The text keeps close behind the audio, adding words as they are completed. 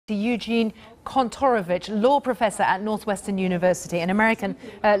Eugene Kontorovich, law professor at Northwestern University, an American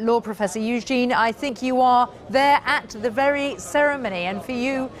law professor. Eugene, I think you are there at the very ceremony, and for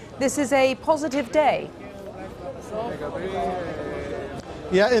you, this is a positive day.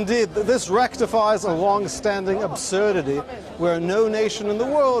 Yeah, indeed. This rectifies a long-standing absurdity where no nation in the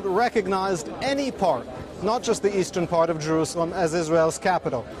world recognized any part, not just the eastern part of Jerusalem, as Israel's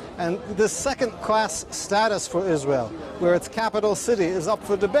capital. And this second-class status for Israel, where its capital city is up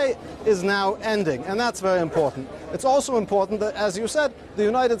for debate, is now ending. And that's very important. It's also important that, as you said, the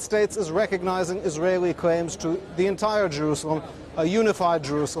United States is recognizing Israeli claims to the entire Jerusalem, a unified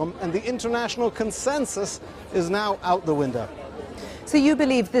Jerusalem, and the international consensus is now out the window. So you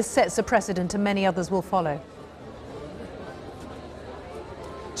believe this sets a precedent and many others will follow?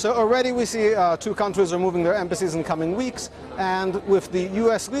 So already we see two countries are moving their embassies in coming weeks, and with the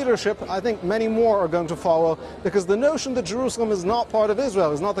U.S. leadership, I think many more are going to follow, because the notion that Jerusalem is not part of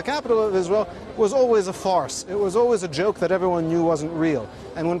Israel, is not the capital of Israel, was always a farce. It was always a joke that everyone knew wasn't real.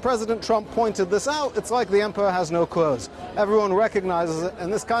 And when President Trump pointed this out, it's like the emperor has no clothes. Everyone recognizes it,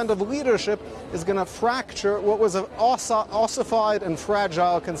 and this kind of leadership is going to fracture what was an ossified and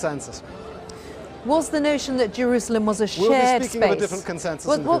fragile consensus. Was the notion that Jerusalem was a shared we'll be speaking space? of a different consensus.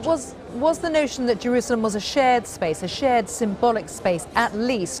 Was the notion that Jerusalem was a shared space, a shared symbolic space, at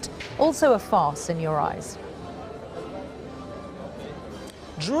least, also a farce in your eyes?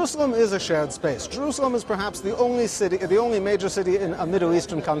 Jerusalem is a shared space. Jerusalem is perhaps the only city, the only major city in a Middle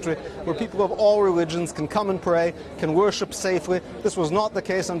Eastern country where people of all religions can come and pray, can worship safely. This was not the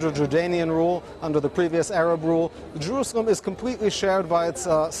case under Jordanian rule, under the previous Arab rule. Jerusalem is completely shared by its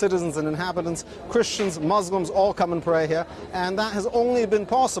citizens and inhabitants. Christians, Muslims all come and pray here, and that has only been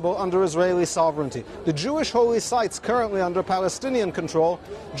possible under Israeli sovereignty. The Jewish holy sites currently under Palestinian control,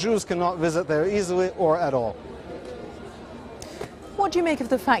 Jews cannot visit there easily or at all. What do you make of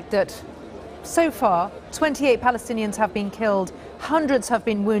the fact that so far 28 Palestinians have been killed, hundreds have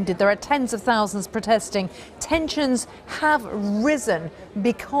been wounded, there are tens of thousands protesting, tensions have risen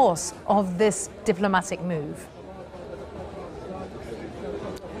because of this diplomatic move?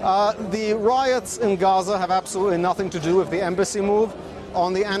 The riots in Gaza have absolutely nothing to do with the embassy move.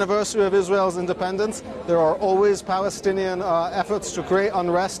 On the anniversary of Israel's independence, there are always Palestinian efforts to create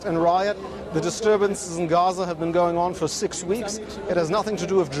unrest and riot. The disturbances in Gaza have been going on for 6 weeks. It has nothing to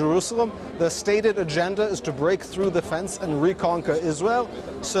do with Jerusalem. The stated agenda is to break through the fence and reconquer Israel.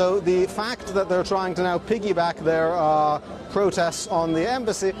 So the fact that they're trying to now piggyback their protests on the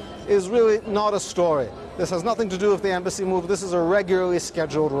embassy is really not a story. This has nothing to do with the embassy move. This is a regularly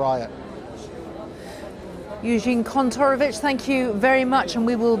scheduled riot. Eugene Kontorovich, thank you very much, and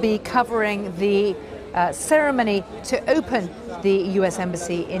we will be covering the ceremony to open the US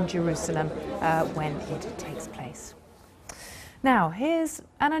Embassy in Jerusalem when it takes place. Now, here's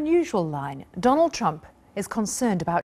an unusual line. Donald Trump is concerned about